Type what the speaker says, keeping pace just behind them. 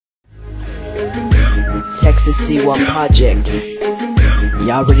Texas C1 Project.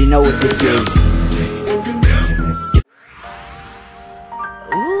 You already know what this is.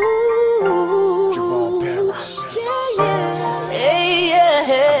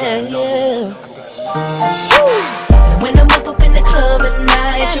 When I'm up in the club at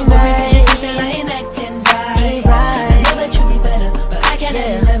night, you worry that I ain't acting right. I know that you be better, but I can't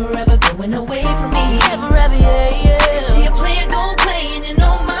have you never ever going away from me. Never ever, You see a player gon' play and you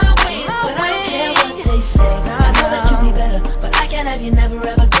know my ways, but I don't care what they say. I know that you be better, but I can't have you never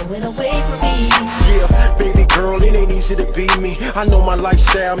ever going away from me. Yeah, baby girl, it ain't easy to be me. I know my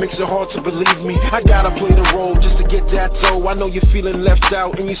lifestyle makes it hard to believe me. I gotta play the role just to get that dough. I know you're feeling left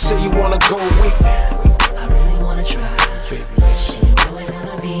out and you say you wanna go with me. I really wanna try, baby, listen, you know it's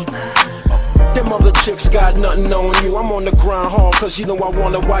gonna be mine. Them other chicks got nothing on you. I'm on the grind hard cause you know I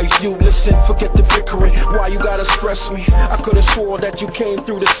wanna wife you. Listen, forget the bickering, why you gotta stress me? I could've swore that you came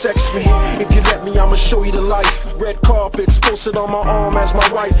through to sex me. If you let me, I'ma show you the life. Red carpets posted on my arm as my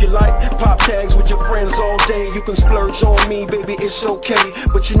wife. You like pop tags with your friends all day. You can splurge on me, baby, it's okay.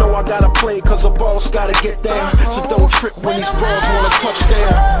 But you know I gotta play cause a boss gotta get down. So don't trip when these bros wanna touch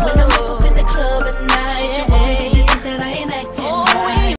down.